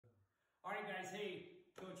All right, guys. Hey,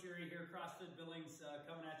 Coach Yuri here, CrossFit Billings,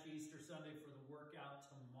 coming at you Easter Sunday for the workout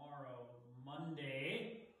tomorrow,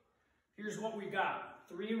 Monday. Here's what we got.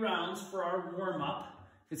 3 rounds for our warm-up.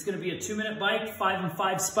 It's going to be a 2-minute bike, 5 and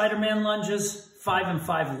 5 Spider-Man lunges, 5 and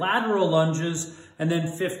 5 lateral lunges, and then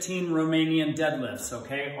 15 Romanian deadlifts,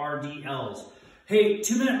 okay, RDLs. Hey,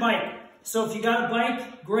 2-minute bike. So if you got a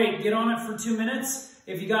bike, great, get on it for 2 minutes.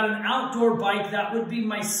 If you got an outdoor bike, that would be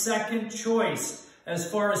my second choice as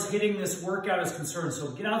far as hitting this workout is concerned.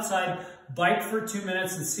 So get outside, bike for 2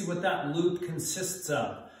 minutes, and see what that loop consists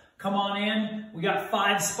of. Come on in. We got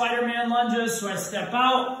 5 Spider-Man lunges, so I step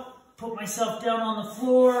out, put myself down on the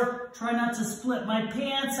floor, try not to split my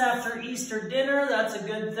pants after Easter dinner. That's a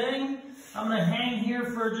good thing. I'm going to hang here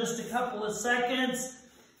for just a couple of seconds,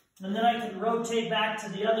 and then I can rotate back to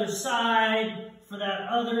the other side for that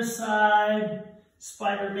other side.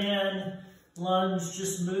 Spider-Man lunge,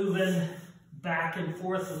 just moving back and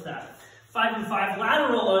forth with that. 5 and 5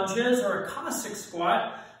 lateral lunges or a Cossack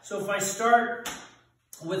squat. So if I start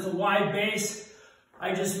with a wide base,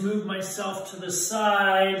 I just move myself to the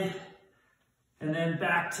side and then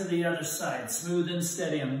back to the other side. Smooth and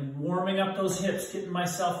steady. I'm warming up those hips, getting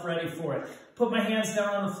myself ready for it. Put my hands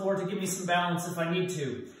down on the floor to give me some balance if I need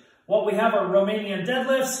to. What we have are Romanian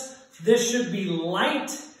deadlifts. This should be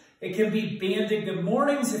light. It can be banded good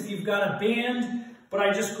mornings if you've got a band. But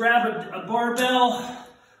I just grab a barbell,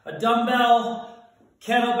 a dumbbell,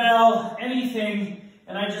 kettlebell, anything,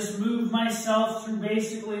 and I just move myself through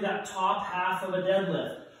basically that top half of a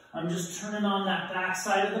deadlift. I'm just turning on that back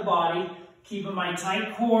side of the body, keeping my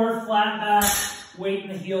tight core, flat back, weight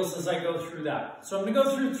in the heels as I go through that. So I'm going to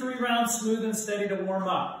go through 3 rounds smooth and steady to warm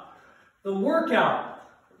up. The workout,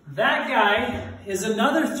 that guy is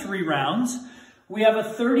another 3 rounds. We have a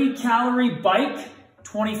 30-calorie bike,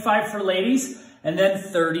 25 for ladies, and then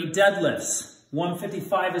 30 deadlifts.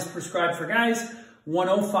 155 is prescribed for guys,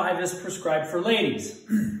 105 is prescribed for ladies.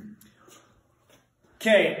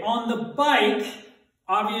 Okay, on the bike,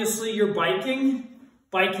 obviously you're biking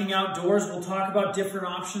outdoors. We'll talk about different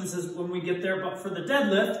options when we get there, but for the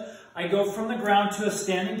deadlift, I go from the ground to a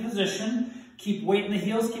standing position, keep weight in the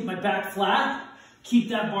heels, keep my back flat, keep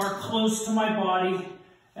that bar close to my body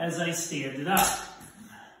as I stand it up.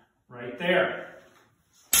 Right there.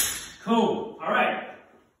 Cool. All right.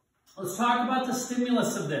 Let's talk about the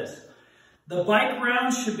stimulus of this. The bike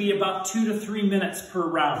round should be about 2 to 3 minutes per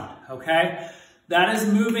round, okay? That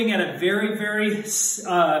is moving at a very, very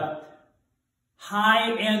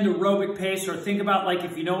high-end aerobic pace, or think about like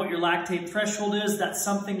if you know what your lactate threshold is, that's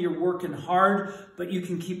something you're working hard, but you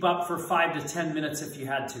can keep up for 5 to 10 minutes if you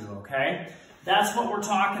had to, okay? That's what we're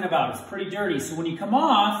talking about. It's pretty dirty. So when you come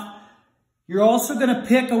off, you're also going to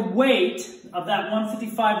pick a weight of that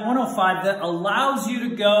 155, 105 that allows you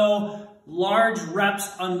to go large reps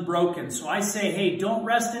unbroken. So I say, hey, don't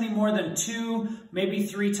rest any more than 2, maybe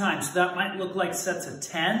 3 times. So that might look like sets of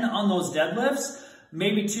 10 on those deadlifts,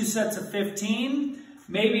 maybe 2 sets of 15.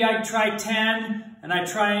 Maybe I try 10 and I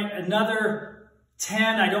try another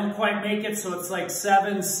 10. I don't quite make it, so it's like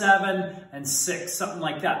 7, 7, and 6, something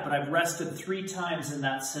like that. But I've rested 3 times in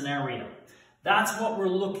that scenario. That's what we're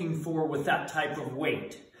looking for with that type of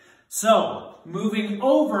weight. So, moving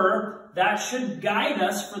over, that should guide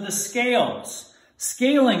us for the scales.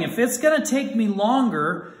 Scaling, if it's going to take me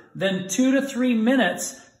longer than 2 to 3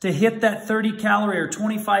 minutes to hit that 30-calorie or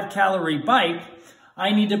 25-calorie bike,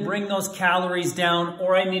 I need to bring those calories down,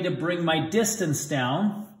 or I need to bring my distance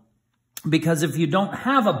down. Because if you don't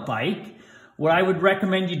have a bike, what I would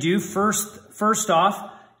recommend you do first off,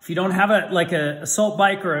 if you don't have like an assault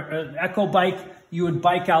bike or an echo bike, you would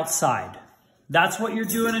bike outside. That's what you're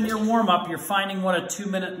doing in your warm-up. You're finding what a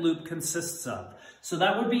 2-minute loop consists of. So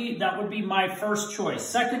that would be my first choice.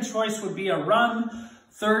 Second choice would be a run.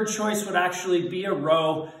 Third choice would actually be a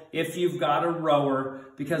row if you've got a rower,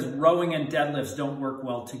 because rowing and deadlifts don't work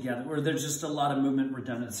well together, or there's just a lot of movement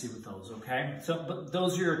redundancy with those, okay? So, but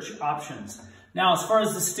those are your options. Now, as far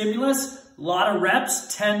as the stimulus, a lot of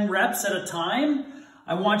reps, 10 reps at a time.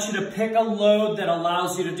 I want you to pick a load that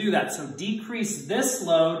allows you to do that. So decrease this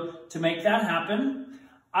load to make that happen.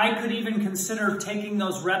 I could even consider taking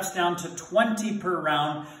those reps down to 20 per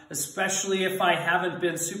round, especially if I haven't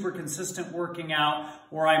been super consistent working out,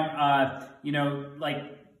 or I'm,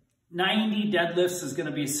 like 90 deadlifts is going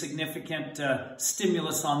to be a significant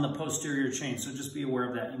stimulus on the posterior chain. So just be aware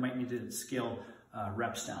of that. You might need to scale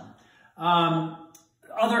reps down.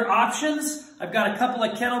 Other options, I've got a couple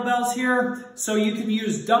of kettlebells here. So you can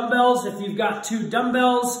use dumbbells. If you've got 2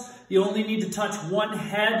 dumbbells, you only need to touch 1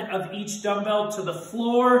 head of each dumbbell to the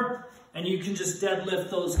floor, and you can just deadlift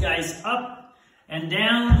those guys up and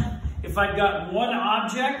down. If I've got 1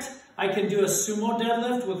 object, I can do a sumo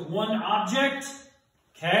deadlift with one object,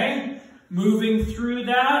 okay? Moving through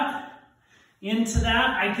that, into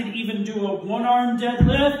that. I could even do a one-arm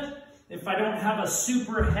deadlift. If I don't have a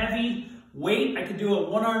super heavy weight, I could do a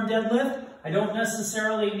one-arm deadlift. I don't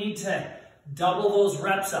necessarily need to double those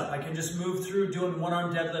reps up. I can just move through doing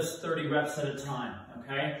one-arm deadlifts 30 reps at a time,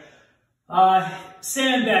 okay?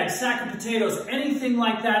 Sandbags, sack of potatoes, anything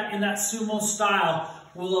like that in that sumo style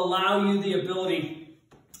will allow you the ability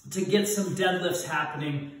to get some deadlifts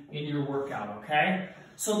happening in your workout, okay?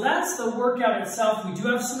 So that's the workout itself. We do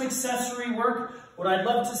have some accessory work. What I'd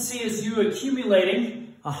love to see is you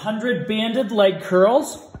accumulating 100 banded leg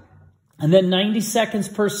curls and then 90 seconds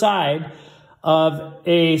per side of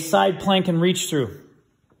a side plank and reach through.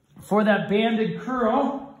 For that banded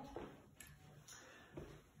curl,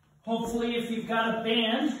 hopefully if you've got a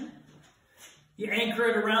band, you anchor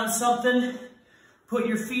it around something, put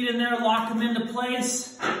your feet in there, lock them into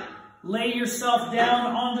place, lay yourself down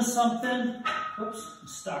onto something. Oops, I'm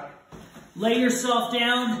stuck. Lay yourself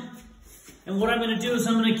down, and what I'm going to do is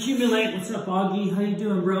I'm going to accumulate. What's up, Augie? How you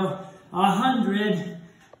doing, bro? 100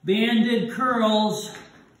 banded curls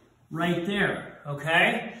right there,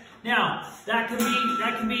 okay? Now, that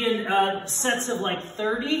can be in sets of like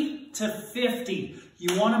 30 to 50.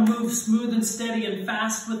 You want to move smooth and steady and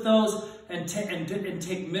fast with those and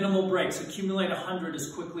take minimal breaks. Accumulate 100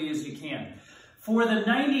 as quickly as you can. For the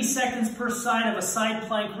 90 seconds per side of a side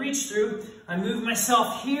plank reach through, I move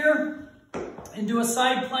myself here into a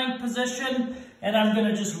side plank position, and I'm going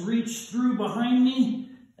to just reach through behind me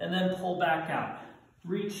and then pull back out.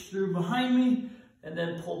 Reach through behind me and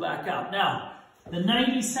then pull back out. Now, the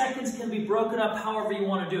 90 seconds can be broken up however you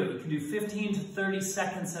want to do it. You can do 15 to 30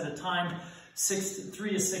 seconds at a time,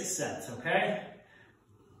 3 to 6 sets, okay?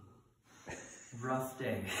 Rough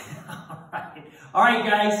day. All right,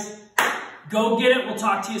 guys, go get it. We'll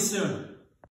talk to you soon.